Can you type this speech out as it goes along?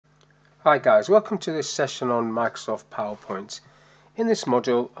Hi guys, welcome to this session on Microsoft PowerPoint. In this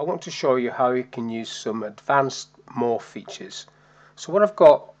module I want to show you how you can use some advanced Morph features. So what I've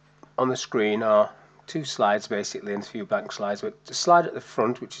got on the screen are two slides basically and a few blank slides, but the slide at the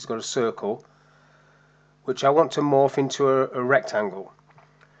front which has got a circle which I want to morph into a rectangle.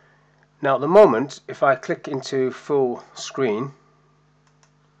 Now at the moment if I click into full screen,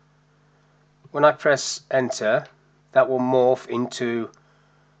 when I press enter that will morph into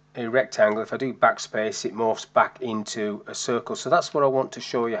a rectangle. If I do backspace it morphs back into a circle. So that's what I want to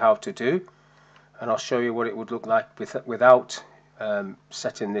show you how to do, and I'll show you what it would look like without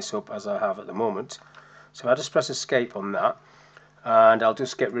setting this up as I have at the moment. So I just press escape on that and I'll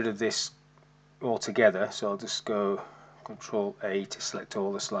just get rid of this altogether. So I'll just go Control A to select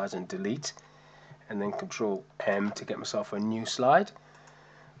all the slides and delete, and then Control M to get myself a new slide.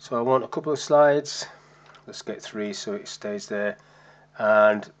 So I want a couple of slides. Let's get 3 so it stays there,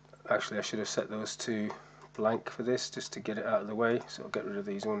 and actually I should have set those to blank for this just to get it out of the way. So I'll get rid of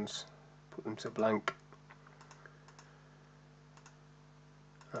these ones, put them to blank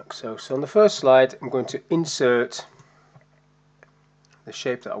like so. So on the first slide I'm going to insert the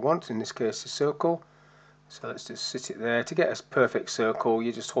shape that I want, in this case a circle. So let's just sit it there. To get a perfect circle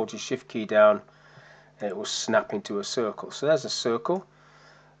you just hold your shift key down and it will snap into a circle. So there's a circle.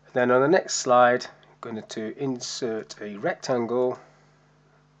 Then on the next slide I'm going to insert a rectangle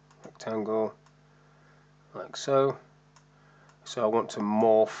like so. So I want to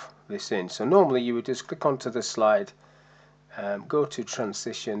morph this in. So normally you would just click onto the slide, go to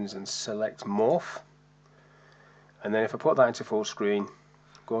transitions and select morph, and then if I put that into full screen,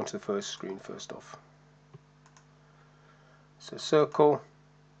 go onto the first screen first off. So circle,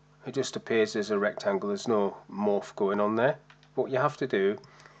 it just appears as a rectangle, there's no morph going on there. What you have to do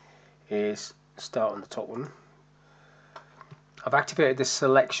is start on the top one. I've activated the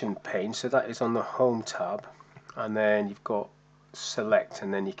selection pane, so that is on the home tab, and then you've got select,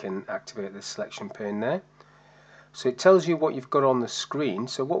 and then you can activate the selection pane there. So it tells you what you've got on the screen.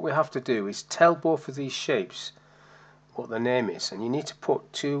 So what we have to do is tell both of these shapes what the name is, and you need to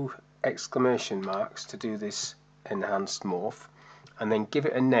put 2 exclamation marks to do this enhanced morph, and then give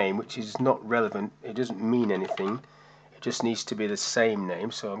it a name which is not relevant, it doesn't mean anything, it just needs to be the same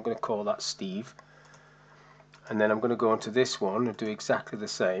name. So I'm going to call that Steve, and then I'm going to go onto this one and do exactly the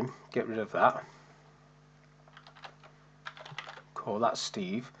same, get rid of that, call that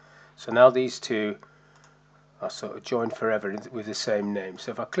Steve. So now these two are sort of joined forever with the same name.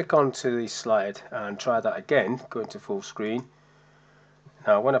 So if I click onto the slide and try that again, go into full screen,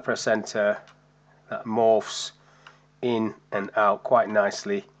 now when I press enter that morphs in and out quite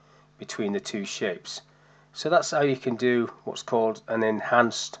nicely between the two shapes. So that's how you can do what's called an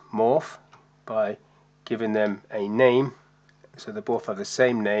enhanced morph, by giving them a name so they both have the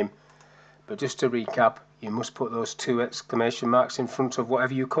same name. But just to recap, you must put those 2 exclamation marks in front of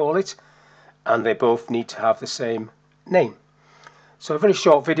whatever you call it, and they both need to have the same name. So a very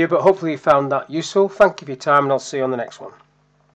short video, but hopefully you found that useful. Thank you for your time, and I'll see you on the next one.